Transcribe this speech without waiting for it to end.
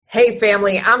Hey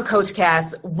family, I'm Coach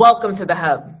Cass. Welcome to the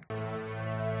Hub.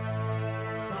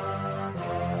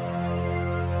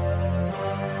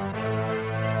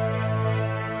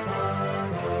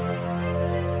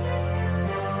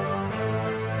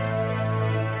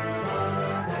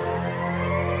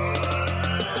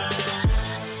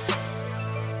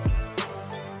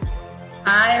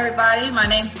 Hi everybody, my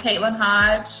name is Caitlin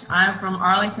Hodge. I'm from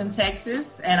Arlington,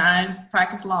 Texas, and I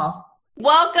practice law.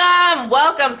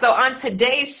 Welcome. So on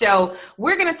today's show,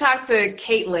 we're going to talk to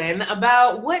Caitlin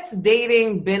about what's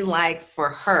dating been like for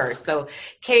her. So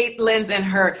Caitlin's in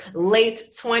her late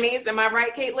 20s. Am I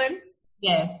right, Caitlin?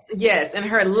 Yes, in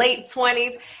her late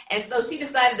 20s. And so she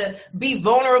decided to be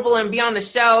vulnerable and be on the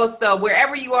show. So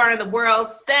wherever you are in the world,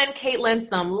 send Caitlin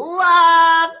some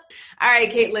love. All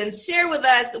right, Caitlin, share with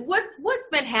us what's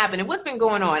been happening, what's been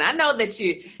going on. I know that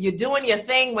you're doing your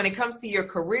thing when it comes to your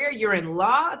career. You're in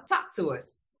law. Talk to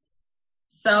us.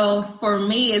 So for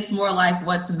me, it's more like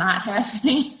what's not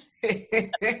happening.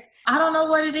 I don't know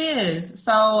what it is.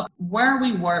 So where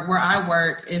I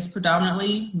work is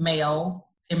predominantly male.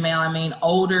 And male, I mean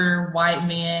older white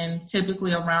men,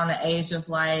 typically around the age of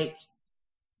like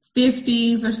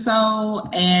 50s or so.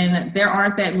 And there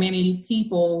aren't that many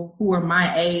people who are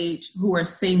my age, who are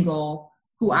single,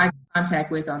 who I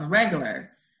contact with on the regular.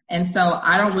 And so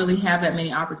I don't really have that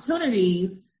many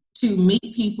opportunities to meet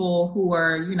people who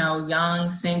are,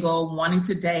 young, single, wanting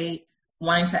to date,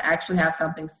 wanting to actually have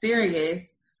something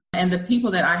serious. And the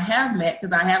people that I have met,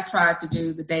 because I have tried to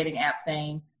do the dating app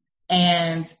thing,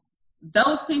 and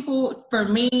those people, for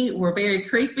me, were very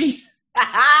creepy.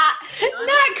 Not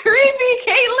creepy,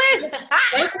 Caitlin.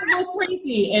 They were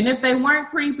creepy. And if they weren't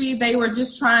creepy, they were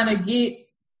just trying to get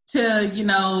to,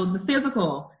 the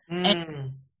physical.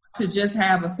 And to just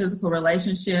have a physical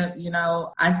relationship.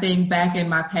 I think back in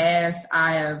my past,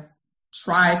 I have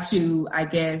tried to,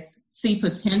 see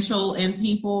potential in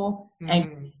people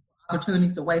and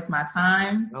opportunities to waste my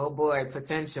time. Oh boy,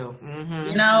 potential.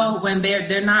 When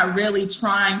they're not really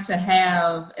trying to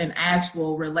have an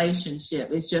actual relationship.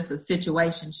 It's just a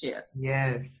situationship.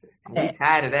 Yes. I'm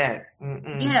tired of that.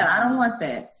 Yeah, I don't want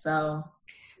that. So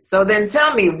then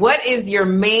tell me, what is your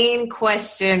main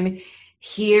question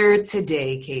here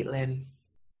today, Caitlin?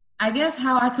 I guess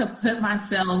how I could put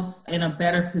myself in a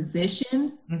better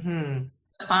position.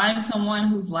 Find someone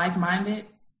who's like-minded.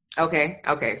 Okay.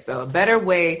 So a better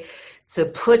way to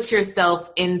put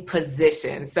yourself in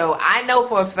position. So I know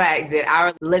for a fact that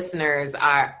our listeners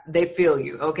they feel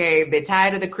you, okay? They're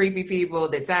tired of the creepy people.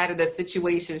 They're tired of the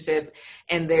situationships,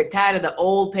 and they're tired of the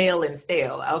old, pale, and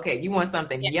stale. Okay, you want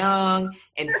something young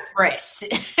and fresh,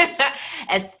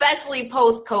 especially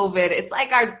post-COVID. It's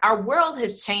like our world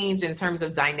has changed in terms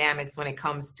of dynamics when it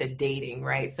comes to dating,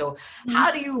 right? So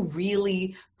how do you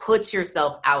really put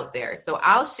yourself out there? So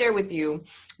I'll share with you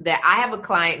that I have a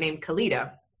client named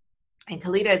Kalita. And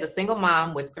Kalita is a single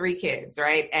mom with 3 kids,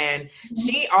 right? And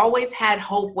she always had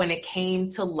hope when it came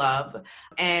to love.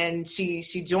 And she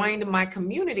joined my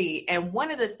community. And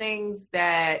one of the things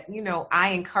that, I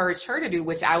encourage her to do,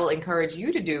 which I will encourage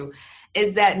you to do,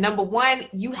 is that number one,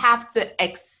 you have to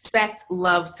expect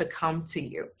love to come to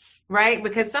you. Right?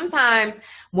 Because sometimes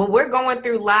when we're going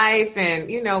through life and,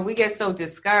 we get so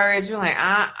discouraged, we're like,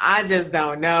 I just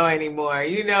don't know anymore.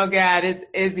 God,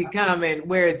 is he coming?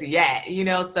 Where is he at?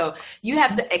 So you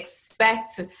have to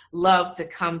expect love to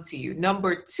come to you.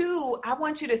 Number 2, I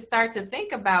want you to start to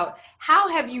think about how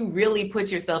have you really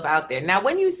put yourself out there? Now,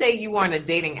 when you say you were on the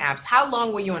dating apps, how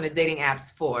long were you on the dating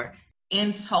apps for?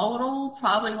 In total,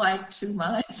 probably like 2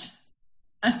 months.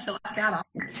 Until I got off.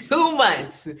 2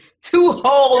 months, 2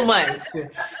 whole months,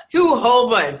 2 whole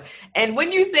months. And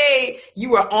when you say you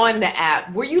were on the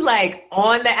app, were you like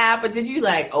on the app, or did you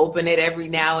like open it every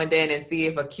now and then and see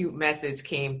if a cute message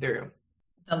came through?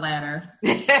 The latter.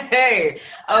 Hey,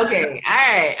 okay. All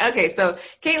right. Okay. So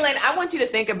Caitlin, I want you to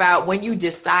think about when you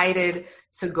decided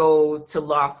to go to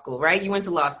law school, right? You went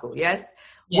to law school. Yes.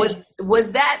 Yes.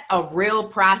 Was that a real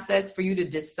process for you to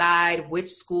decide which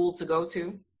school to go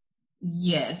to?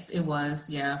 Yes, it was.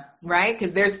 Yeah. Right?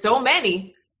 Because there's so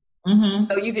many.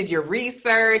 So you did your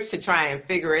research to try and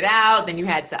figure it out. Then you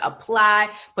had to apply,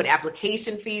 put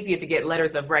application fees. You had to get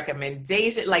letters of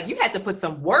recommendation. Like you had to put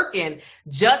some work in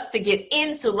just to get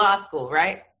into law school,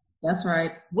 right? That's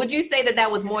right. Would you say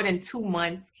that was more than 2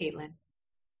 months, Caitlin?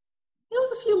 It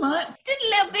was a few months. Just a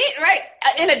little bit, right?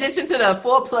 In addition to the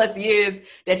 4+ years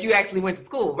that you actually went to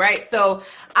school, right? So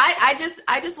I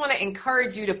just want to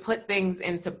encourage you to put things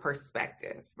into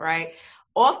perspective, right?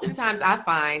 Oftentimes I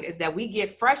find is that we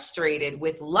get frustrated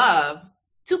with love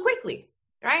too quickly.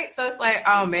 right? So it's like,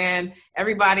 oh man,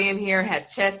 everybody in here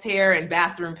has chest hair and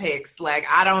bathroom pics. Like,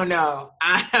 I don't know.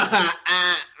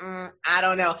 I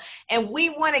don't know. And we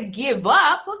want to give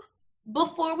up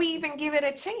before we even give it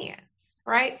a chance,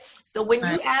 right? So when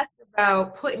you ask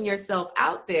about putting yourself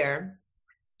out there,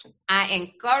 I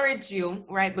encourage you,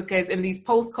 right? Because in these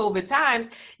post-COVID times,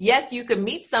 yes, you can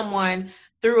meet someone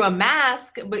through a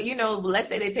mask, but let's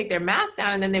say they take their mask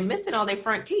down and then they're missing all their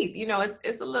front teeth.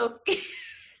 It's a little scary.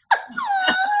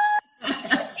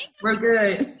 We're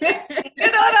good.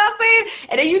 You know what I'm saying?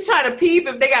 And then you try to peep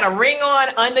if they got a ring on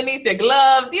underneath their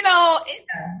gloves. It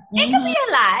can be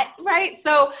a lot, right?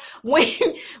 So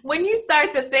when you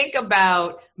start to think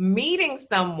about meeting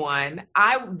someone,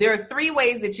 there are 3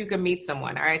 ways that you can meet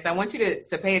someone. All right. So I want you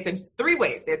to pay attention. 3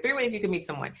 ways. There are 3 ways you can meet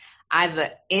someone.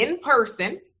 Either in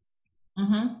person,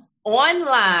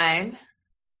 online,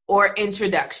 or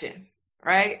introduction,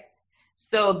 right?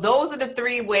 So those are the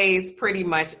 3 ways pretty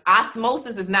much.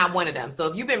 Osmosis is not one of them. So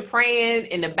if you've been praying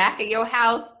in the back of your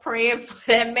house, praying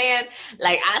for that man,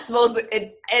 like osmosis,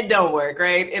 it don't work,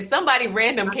 right? If somebody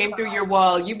random came through your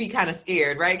wall, you'd be kind of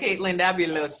scared, right, Caitlin? That'd be a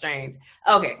little strange.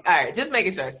 Okay, all right, just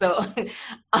making sure. So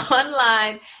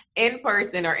online, in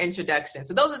person, or introduction.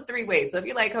 So those are 3 ways. So if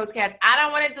you're like, Coach Cass, I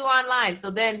don't want to do online.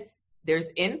 So then there's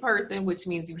in person, which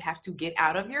means you have to get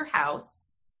out of your house,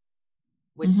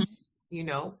 which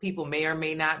people may or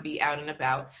may not be out and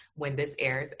about when this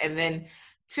airs. And then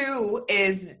 2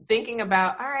 is thinking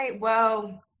about, all right,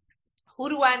 well, who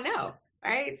do I know?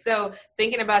 Right? So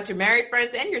thinking about your married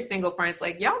friends and your single friends,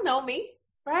 like, y'all know me,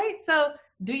 right? So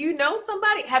do you know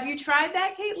somebody? Have you tried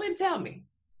that, Caitlin? Tell me.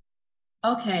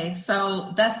 Okay,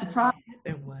 so that's the problem.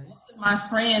 Most of my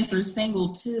friends are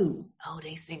single too. Oh,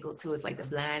 they single too. It's like the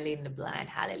blind leading the blind.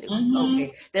 Hallelujah.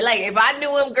 Okay. They're like, if I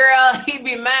knew him, girl, he'd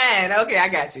be mine. Okay, I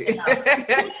got you. Yeah.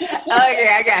 Okay,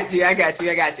 I got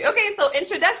you. Okay, so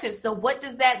introduction. So what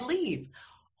does that leave?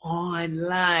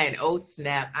 Online. Oh,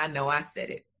 snap. I know I said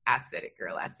it.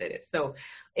 Girl. I said it. So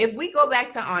if we go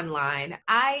back to online,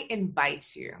 I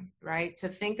invite you, right, to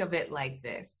think of it like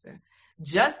this.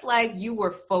 Just like you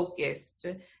were focused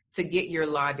to get your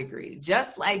law degree,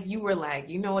 just like you were like,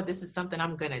 you know what, this is something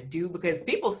I'm going to do, because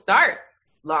people start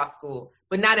law school,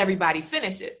 but not everybody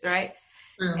finishes, right?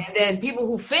 And then people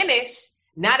who finish,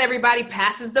 not everybody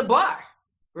passes the bar,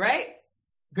 right?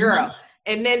 Girl.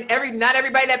 And then not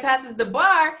everybody that passes the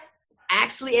bar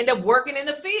actually end up working in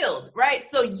the field, right?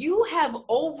 So you have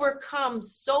overcome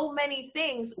so many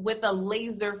things with a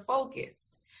laser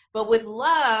focus. But with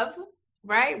love,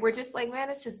 right, we're just like, man,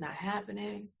 it's just not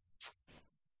happening,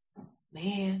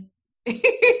 man. And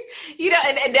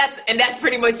that's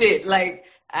pretty much it. Like,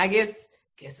 I guess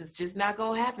it's just not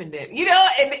gonna happen then,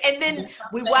 and then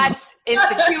we watch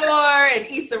Insecure and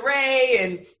Issa Rae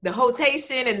and the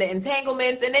Hotation and the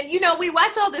Entanglements, and then we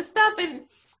watch all this stuff and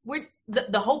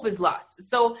the hope is lost.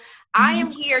 So I am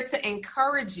here to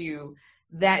encourage you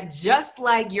that just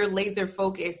like you're laser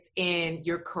focused in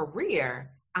your career,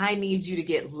 I need you to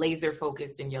get laser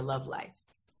focused in your love life,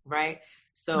 right?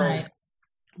 So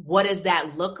what does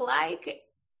that look like?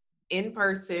 In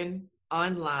person,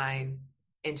 online,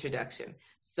 introduction.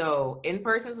 So in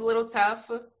person is a little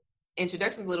tough.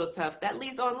 Introduction is a little tough. That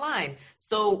leaves online.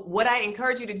 So what I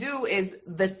encourage you to do is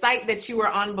the site that you were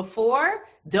on before,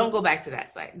 don't go back to that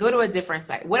site. Go to a different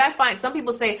site. What I find, some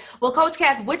people say, well, Coach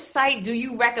Cass, which site do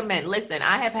you recommend? Listen,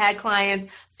 I have had clients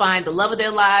find the love of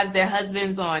their lives, their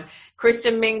husbands, on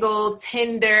Christian Mingle,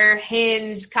 Tinder,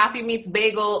 Hinge, Coffee Meets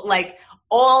Bagel, like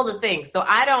all the things. So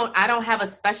I don't have a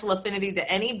special affinity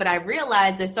to any, but I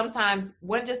realize that sometimes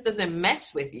one just doesn't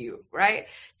mesh with you, right?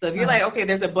 So if you're like, okay,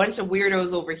 there's a bunch of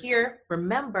weirdos over here,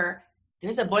 remember,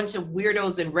 there's a bunch of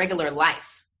weirdos in regular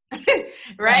life,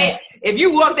 right? If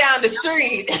you walk down the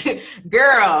street,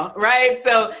 girl, right?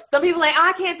 So some people are like, oh,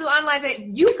 I can't do online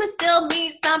dating. You could still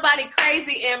meet somebody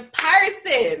crazy in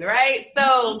person, right?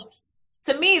 So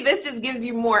to me, this just gives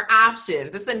you more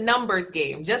options. It's a numbers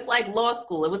game, just like law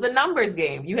school. It was a numbers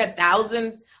game. You had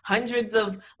thousands, hundreds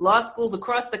of law schools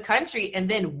across the country, and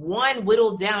then one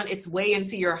whittled down its way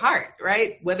into your heart,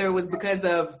 right? Whether it was because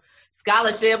of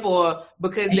scholarship or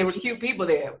because there were cute people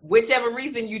there. Whichever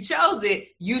reason you chose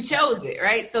it,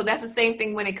 right? So that's the same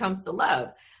thing when it comes to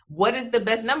love. What is the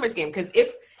best numbers game? Because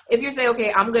if you say,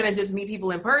 okay, I'm going to just meet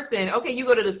people in person, okay, you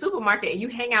go to the supermarket and you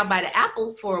hang out by the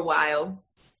apples for a while,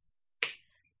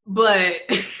 but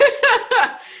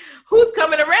who's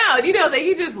coming around? That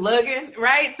you just looking,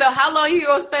 right? So how long you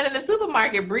gonna spend in the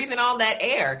supermarket breathing all that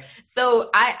air?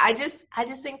 So I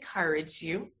just encourage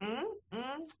you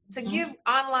to give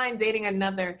online dating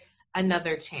another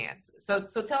chance. So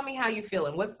tell me how you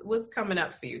feeling. What's coming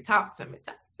up for you? Talk to me.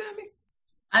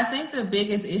 I think the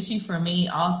biggest issue for me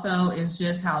also is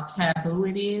just how taboo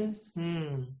it is.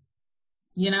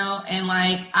 You know, and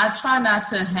like I try not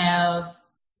to have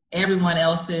everyone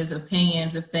else's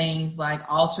opinions of things like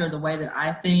alter the way that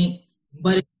I think,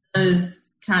 but it does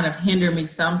kind of hinder me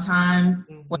sometimes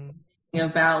when thinking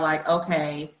about like,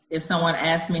 okay, if someone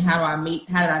asks me how did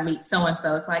I meet so and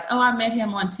so, it's like, oh, I met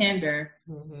him on Tinder.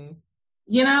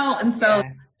 You know, and so I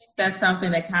think that's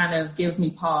something that kind of gives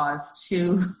me pause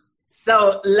too.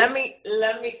 So let me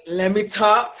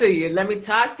talk to you. Let me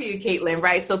talk to you, Caitlin,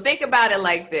 right? So think about it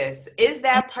like this. Is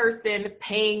that person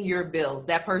paying your bills?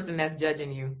 That person that's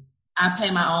judging you? I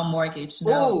pay my own mortgage.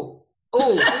 No. Ooh.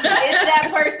 Is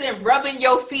that person rubbing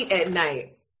your feet at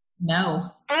night?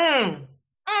 No.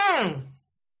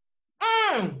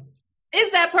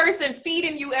 Is that person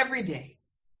feeding you every day?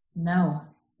 No.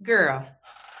 Girl.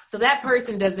 So that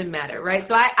person doesn't matter, right?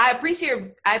 So I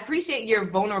appreciate your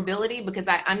vulnerability, because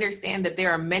I understand that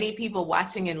there are many people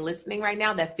watching and listening right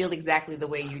now that feel exactly the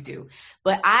way you do.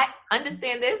 But I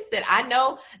understand this, that I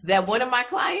know that one of my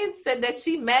clients said that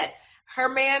she met her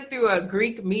man through a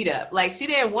Greek meetup. Like, she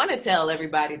didn't want to tell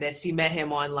everybody that she met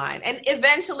him online. And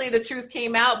eventually the truth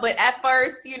came out. But at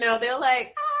first, you know, they're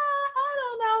like, I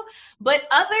don't know. But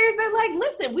others are like,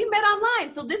 listen, we met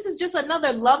online. So this is just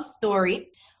another love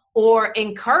story or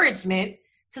encouragement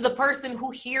to the person who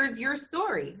hears your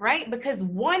story, right? Because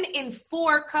 1 in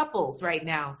 4 couples right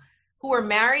now who are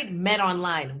married met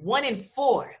online. 1 in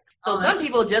 4. So some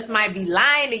people just might be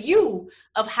lying to you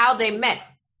of how they met.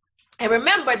 And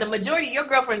remember, the majority of your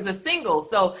girlfriends are single,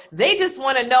 so they just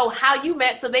want to know how you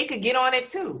met so they could get on it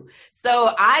too.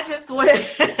 So I just want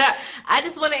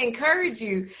to encourage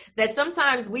you that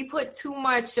sometimes we put too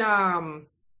much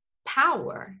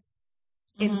power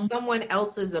in someone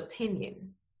else's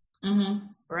opinion,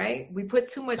 right? We put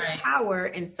too much power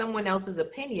in someone else's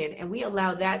opinion, and we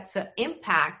allow that to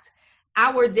impact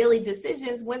our daily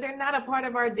decisions when they're not a part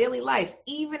of our daily life.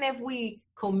 Even if we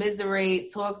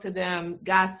commiserate, talk to them,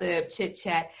 gossip, chit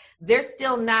chat, they're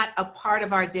still not a part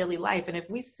of our daily life. And if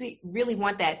we really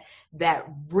want that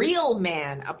real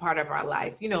man a part of our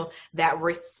life, you know, that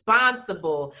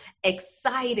responsible,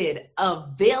 excited,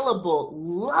 available,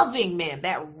 loving man,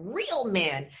 that real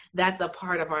man that's a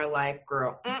part of our life,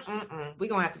 girl, we're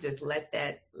gonna have to just let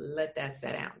that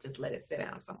sit down. Just let it sit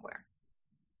down somewhere.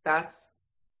 Thoughts?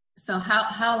 So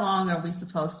how long are we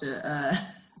supposed to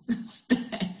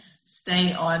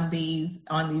stay on these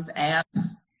apps?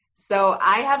 So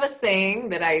I have a saying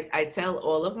that I tell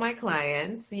all of my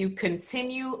clients: you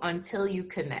continue until you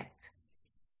connect.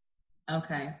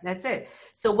 Okay. That's it.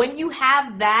 So when you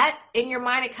have that in your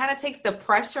mind, it kind of takes the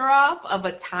pressure off of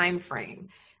a time frame,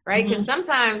 right? Because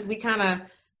sometimes we kind of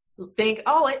think,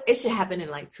 oh, it should happen in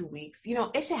like 2 weeks. You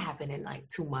know, it should happen in like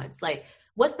 2 months. Like,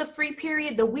 what's the free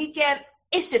period? The weekend?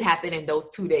 It should happen in those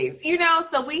 2 days, you know?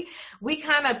 So we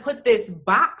kind of put this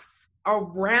box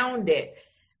around it.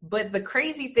 But the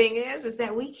crazy thing is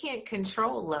that we can't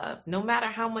control love, no matter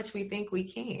how much we think we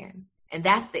can. And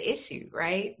that's the issue,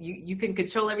 right? You can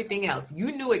control everything else.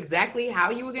 You knew exactly how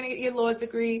you were going to get your law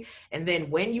degree, and then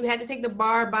when you had to take the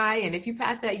bar by, and if you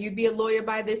passed that, you'd be a lawyer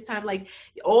by this time, like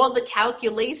all the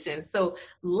calculations. So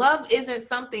love isn't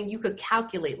something you could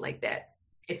calculate like that.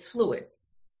 It's fluid.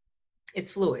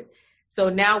 It's fluid. So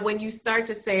now when you start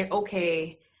to say,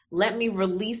 okay, let me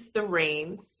release the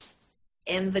reins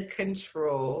and the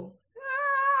control,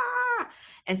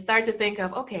 and start to think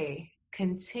of, okay,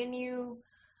 continue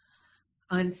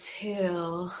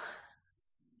until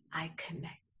I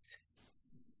connect.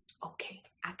 Okay,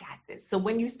 I got this. So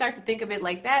when you start to think of it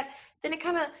like that, then it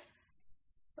kind of,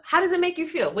 how does it make you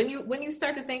feel? When you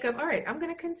start to think of, all right, I'm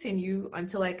going to continue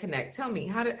until I connect. Tell me,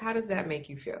 how does that make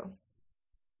you feel?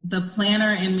 The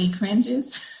planner in me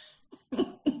cringes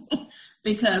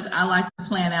because I like to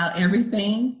plan out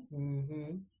everything.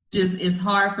 Just, it's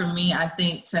hard for me, I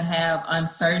think, to have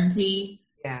uncertainty.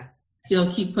 Yeah.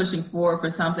 Still keep pushing forward for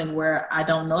something where I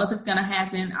don't know if it's going to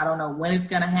happen. I don't know when it's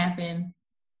going to happen.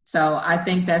 So I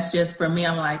think that's just for me.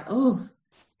 I'm like, ooh.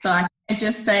 So I can't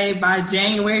just say by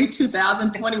January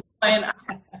 2021,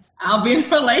 I'll be in a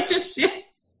relationship.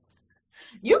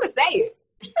 You can say it.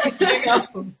 You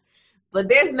know? But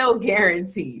there's no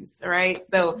guarantees, right?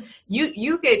 So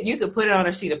you could put it on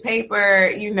a sheet of paper,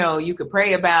 you know, you could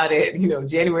pray about it, you know,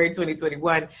 January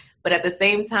 2021. But at the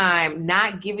same time,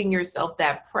 not giving yourself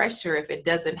that pressure if it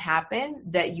doesn't happen,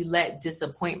 that you let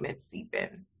disappointment seep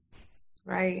in,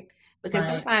 right? Because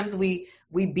sometimes we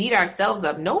beat ourselves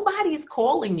up. Nobody's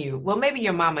calling you. Well, maybe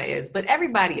your mama is, but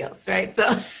everybody else, right? So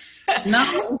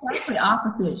no, it's actually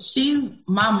opposite.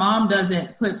 My mom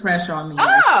doesn't put pressure on me.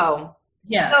 Oh.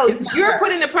 Yeah. So you're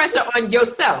putting the pressure on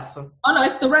yourself. Oh, no,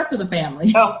 it's the rest of the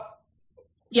family. Oh.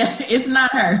 Yeah, it's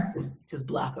not her. Just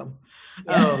block them.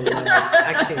 Yeah. Oh,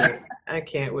 Lord. I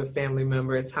can't with family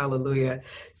members. Hallelujah.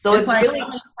 So it's like, really... how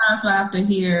many times do I have to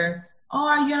hear, oh,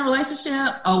 are you in a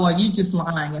relationship? Oh, are you just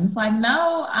lying? And it's like,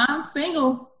 no, I'm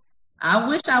single. I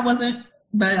wish I wasn't,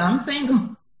 but I'm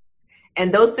single.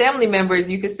 And those family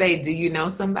members, you could say, do you know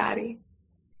somebody?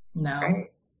 No.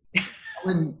 Right?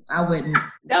 I wouldn't.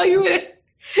 No, you wouldn't.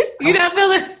 You're not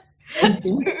feeling...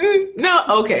 No,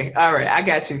 okay, all right, I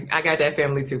got you. I got that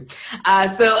family too.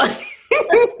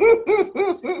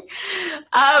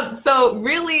 So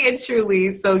really and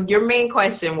truly, so your main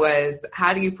question was,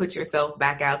 how do you put yourself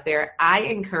back out there? I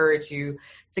encourage you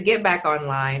to get back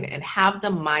online and have the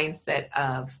mindset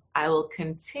of, I will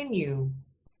continue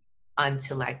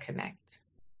until I connect.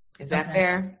 Is that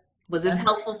fair? Was this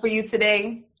helpful for you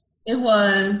today? It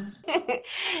was.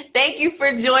 Thank you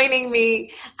for joining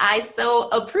me. I so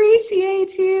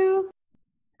appreciate you.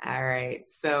 All right.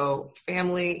 So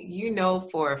family, you know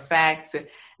for a fact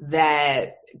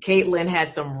that Caitlin had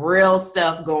some real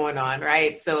stuff going on,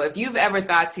 right? So if you've ever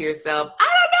thought to yourself, I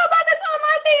don't know about this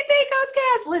online thing, Coach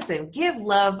Cass, listen, give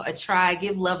love a try,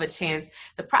 give love a chance.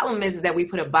 The problem is that we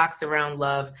put a box around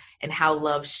love and how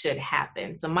love should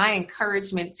happen. So my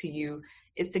encouragement to you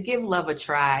is to give love a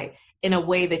try in a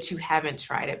way that you haven't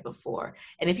tried it before.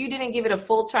 And if you didn't give it a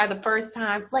full try the first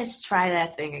time, let's try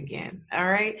that thing again, all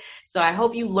right? So I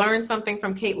hope you learned something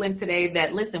from Caitlin today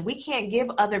that, listen, we can't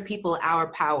give other people our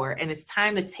power, and it's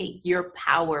time to take your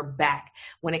power back.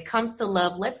 When it comes to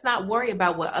love, let's not worry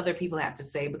about what other people have to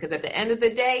say, because at the end of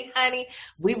the day, honey,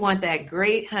 we want that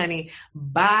great honey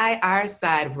by our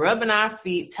side, rubbing our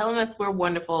feet, telling us we're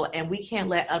wonderful, and we can't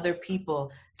let other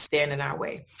people stand in our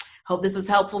way. Hope this was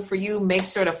helpful for you. Make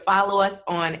sure to follow us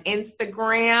on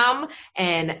Instagram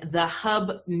and The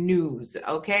Hub News,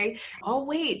 okay? Oh,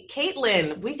 wait,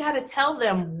 Caitlin, we got to tell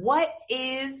them, what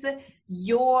is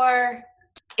your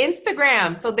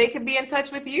Instagram so they could be in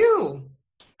touch with you?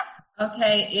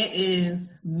 Okay, it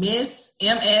is Miss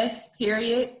MS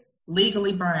period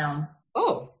Legally Brown.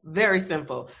 Oh, very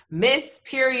simple. Miss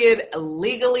period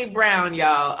Legally Brown,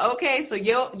 y'all. Okay, so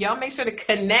y'all make sure to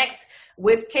connect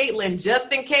with Caitlin,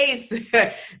 just in case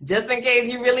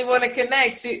you really want to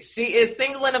connect. She is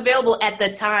single and available at the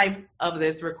time of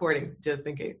this recording, just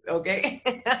in case. Okay.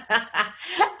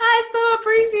 I so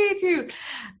appreciate you.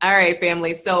 All right,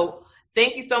 family. So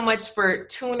thank you so much for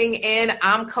tuning in.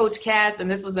 I'm Coach Cass,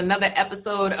 and this was another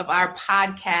episode of our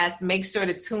podcast. Make sure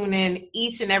to tune in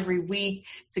each and every week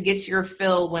to get your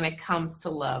fill when it comes to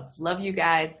love. Love you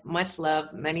guys. Much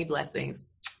love. Many blessings.